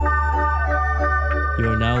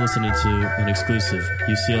listening to an exclusive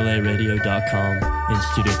UCLAradio.com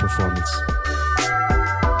in-studio performance.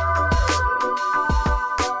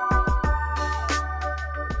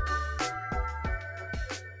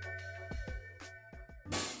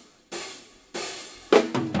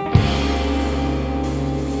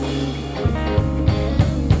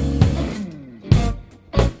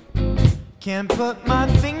 Can't put my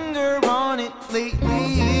finger on it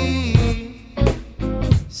lately.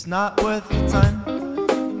 It's not worth the time.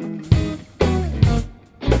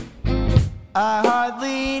 I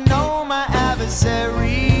hardly know my adversaries.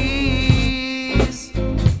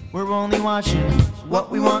 We're only watching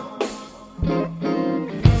what we want.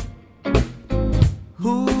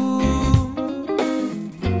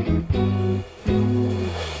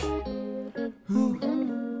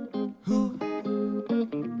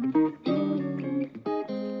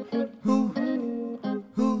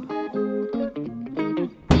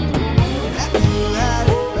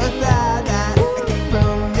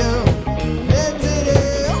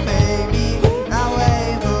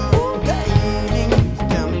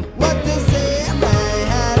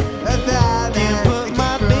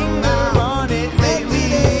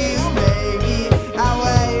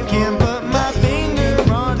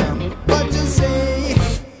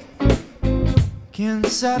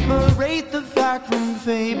 Separate the fact from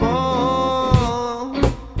fable.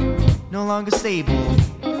 No longer stable.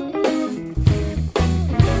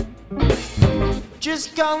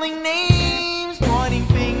 Just calling names, pointing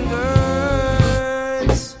fingers.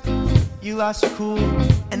 You lost your cool,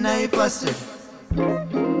 and now you're flustered.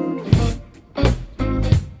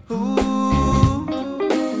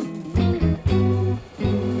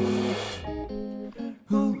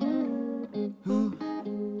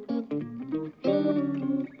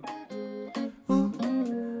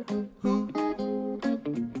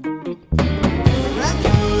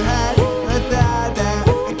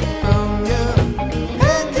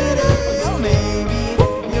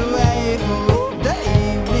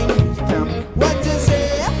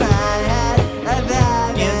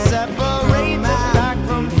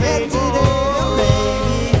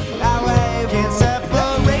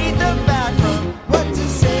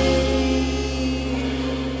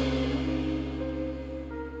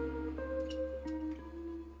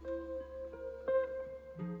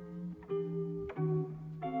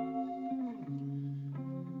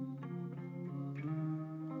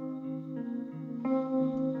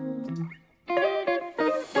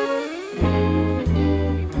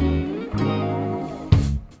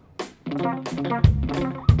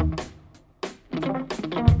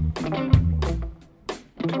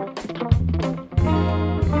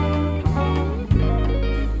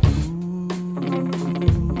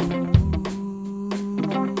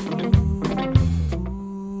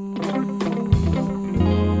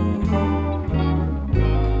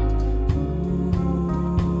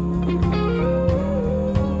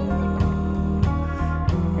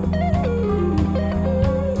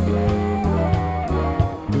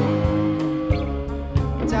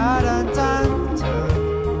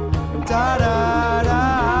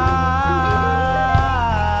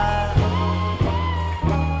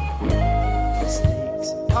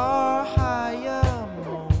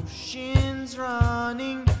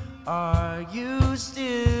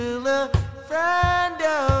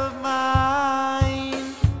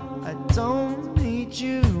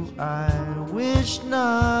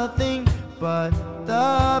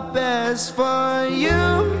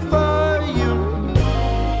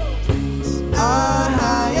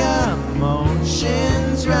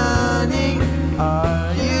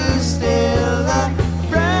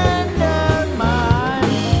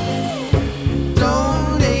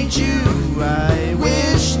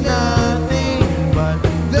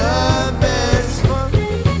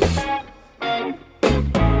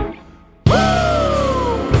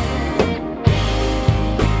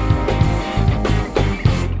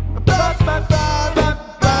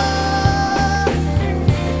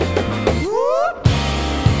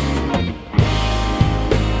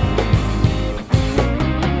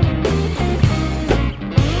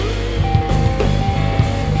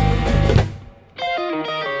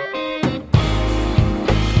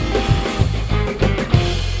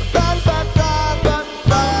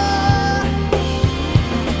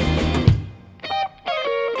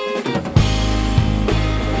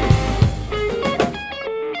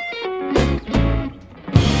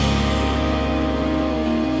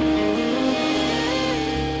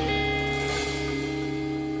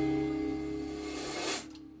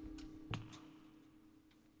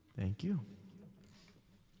 Thank you.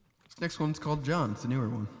 This next one's called John. It's a newer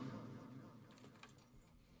one.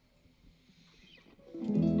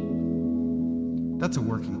 That's a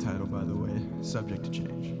working title, by the way, subject to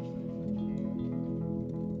change.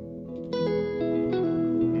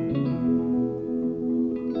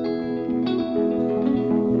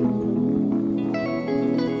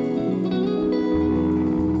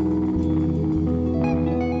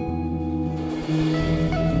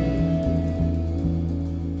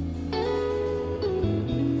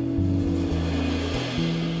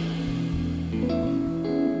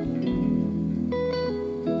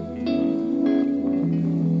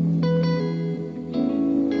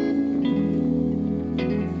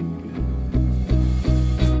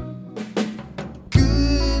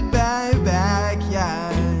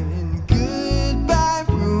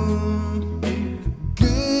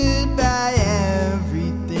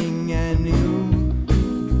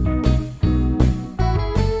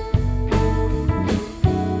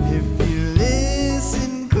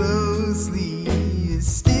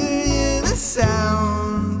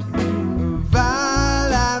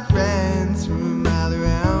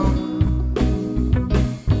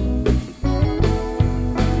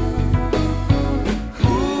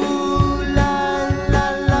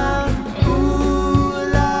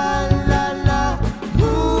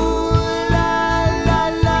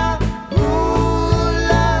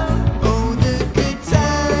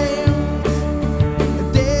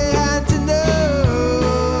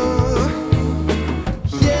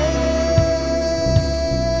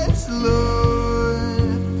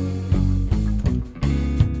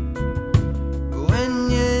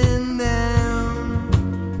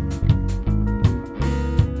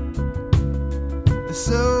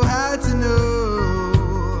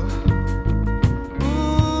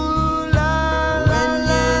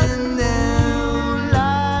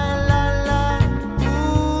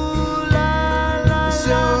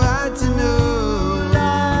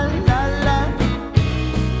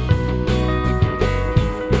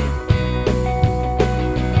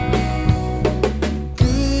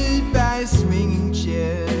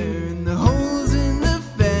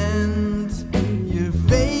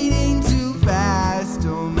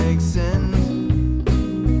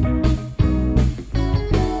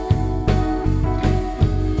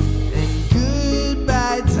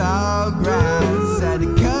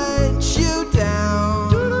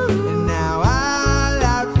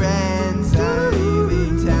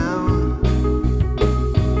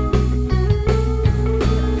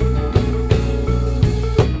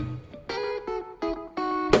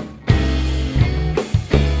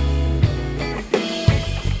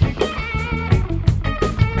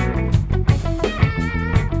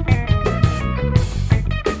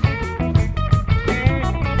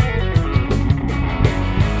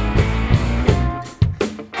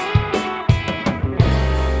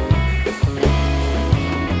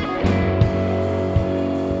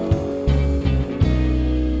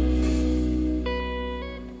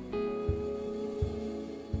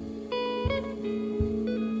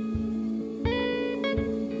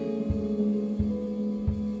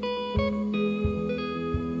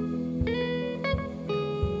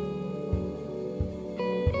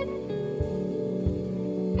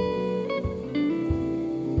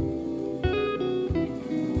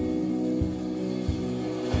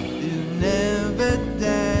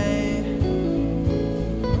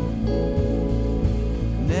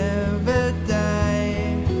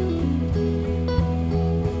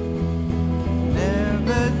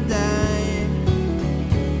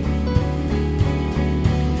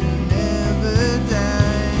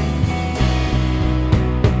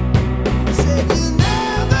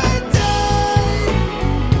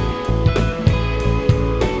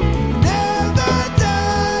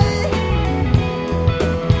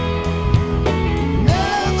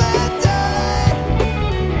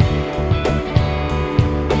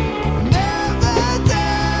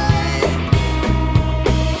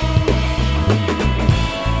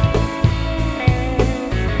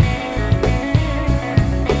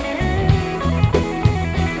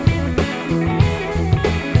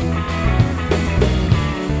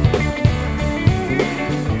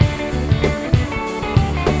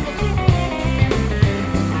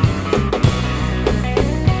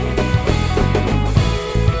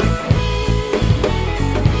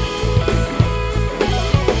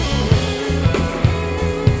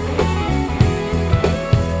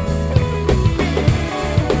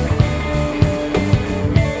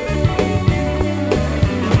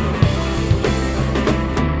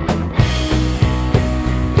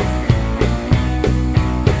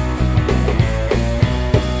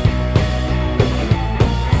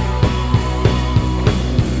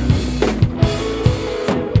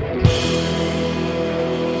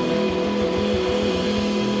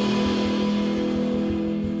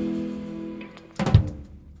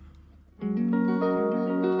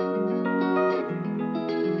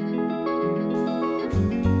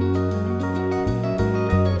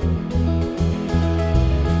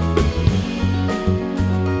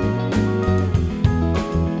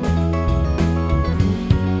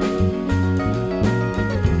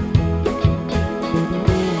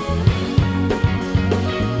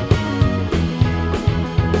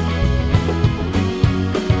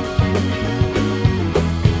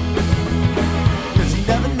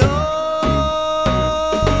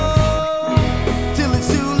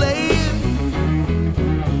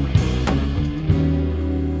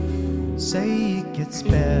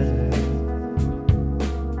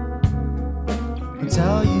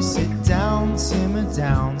 until you sit down, simmer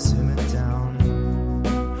down, simmer down.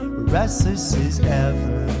 Restless as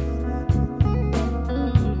ever,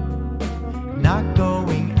 not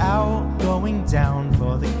going out, going down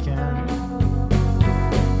for the count.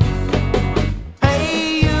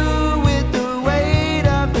 Hey, you with the weight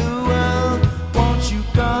of the world, won't you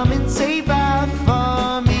come and say bye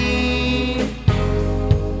for me?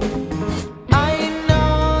 I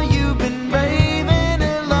know you've been brave and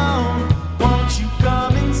alone, won't you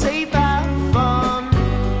come and say bye for me?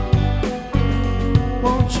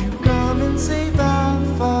 Won't you come and say bye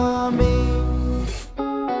for me?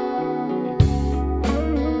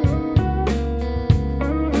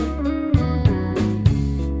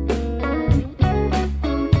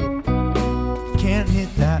 Can't hit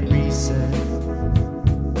that reset.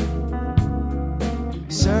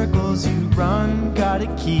 Circles you run, gotta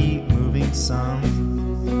keep moving some.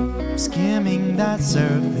 Skimming that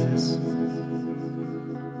surface.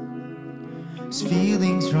 As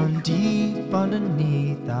feelings run deep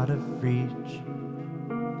underneath, out of reach.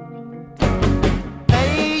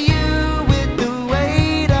 Hey, you with the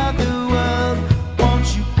weight of the world, won't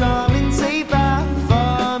you come and say bye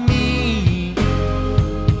for me?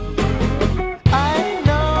 I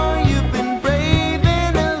know you've been brave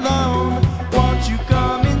and alone, won't you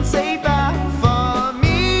come and say bye for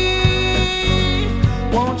me?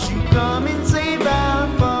 Won't you come and say bye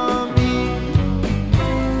for me?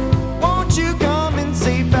 Won't you come and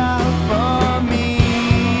say bye for me?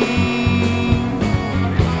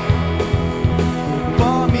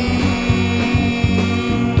 For me.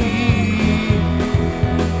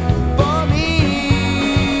 For me.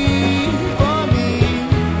 For me.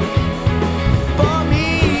 For me.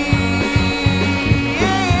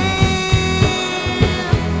 Yeah.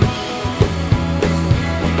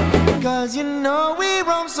 'Cause you know we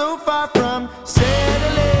roam so far from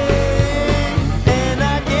settling, and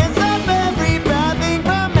I can't stop every bad thing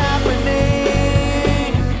from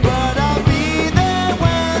happening. But I'll be there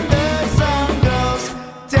when the sun goes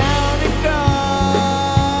down and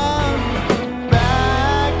come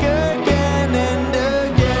back again and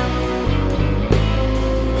again.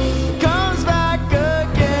 Comes back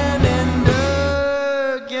again and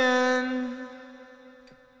again.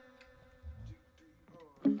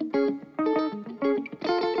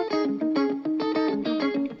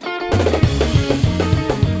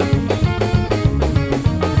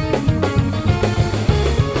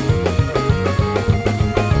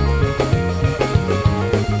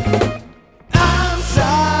 I'm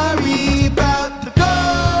sorry about the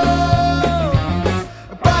cold,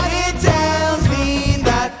 but it tells me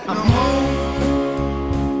that I'm home.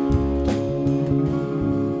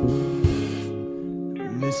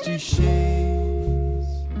 Misty shades,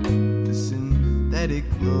 the synthetic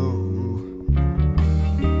glow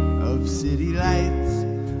of city lights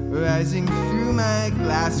rising through my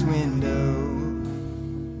glass window.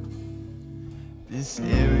 This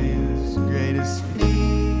area's greatest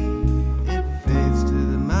feat, it fades to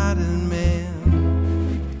the modern man,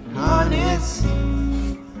 harnessed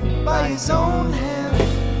by his own hand.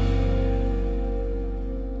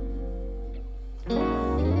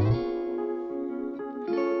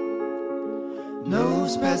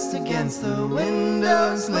 Nose pressed against the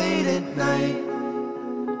windows late at night.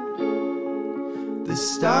 The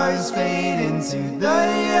stars fade into the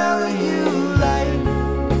yellow hue light.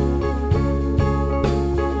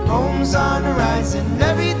 Home's on the horizon,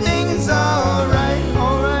 everything is alright,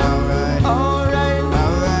 alright, alright, alright,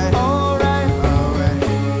 alright, alright, alright.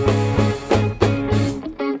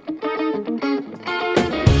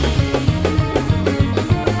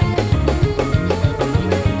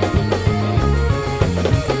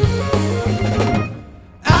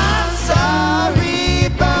 I'm sorry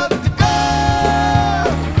about the girl,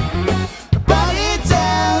 but it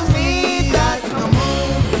tells me that I'm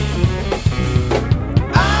home.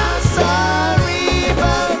 I'm sorry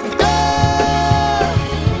about the girl,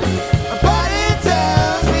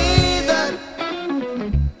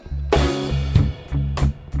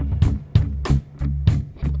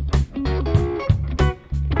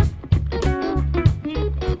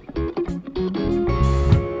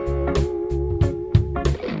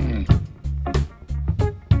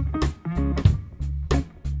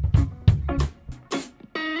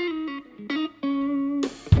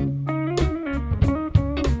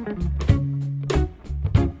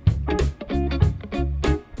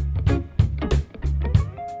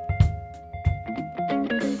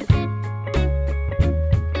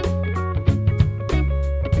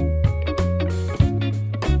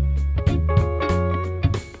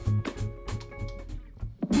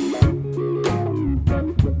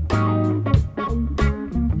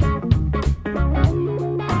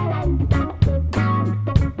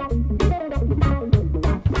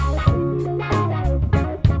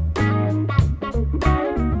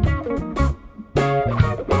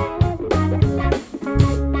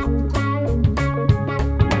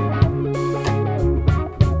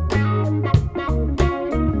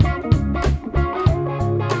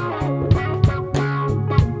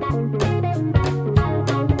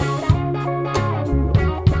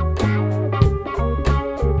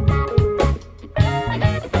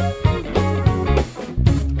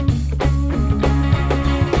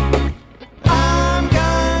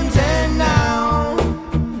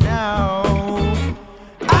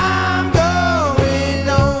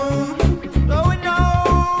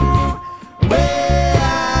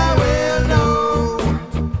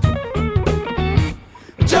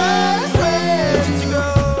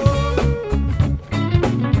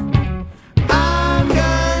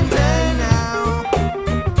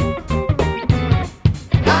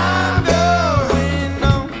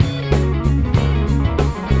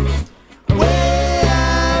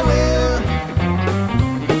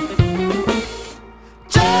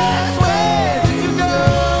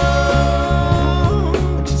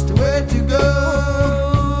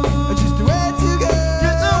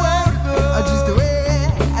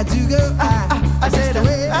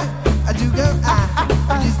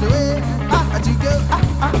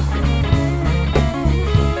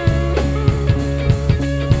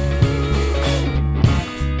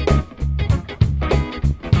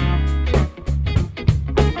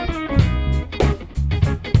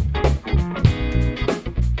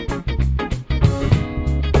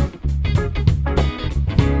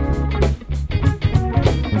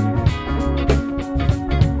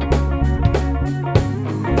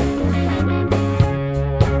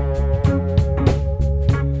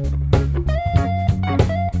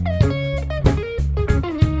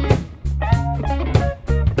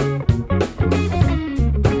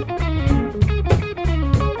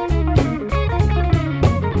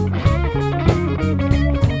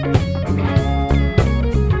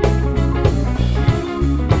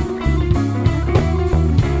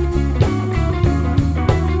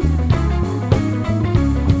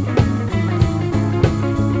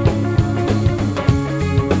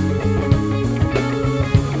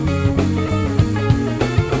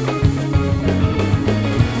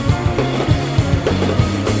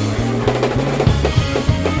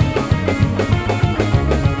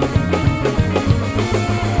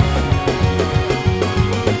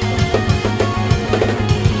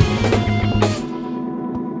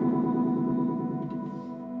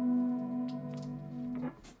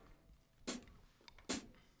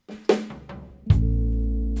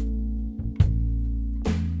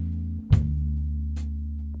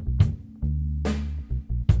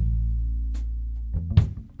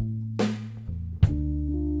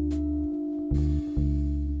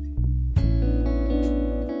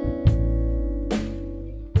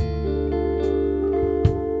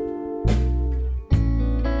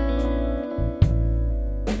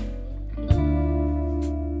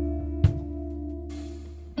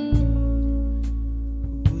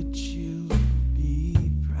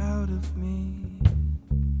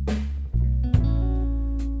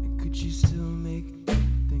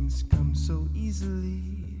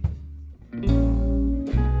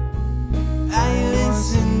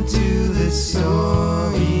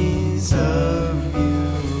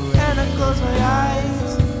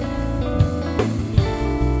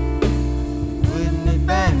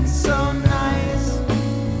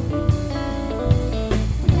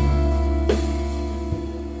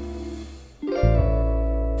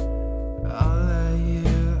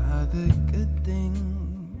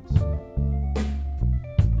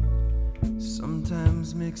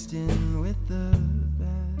 the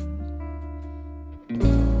bad.